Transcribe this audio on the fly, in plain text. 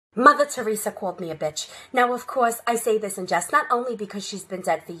Mother Teresa called me a bitch. Now, of course, I say this in jest, not only because she's been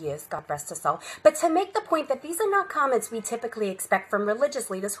dead for years, God rest her soul, but to make the point that these are not comments we typically expect from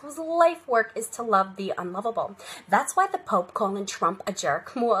religious leaders whose life work is to love the unlovable. That's why the Pope calling Trump a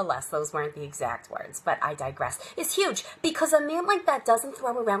jerk, more or less, those weren't the exact words, but I digress, is huge, because a man like that doesn't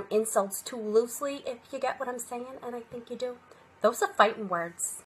throw around insults too loosely, if you get what I'm saying, and I think you do. Those are fighting words.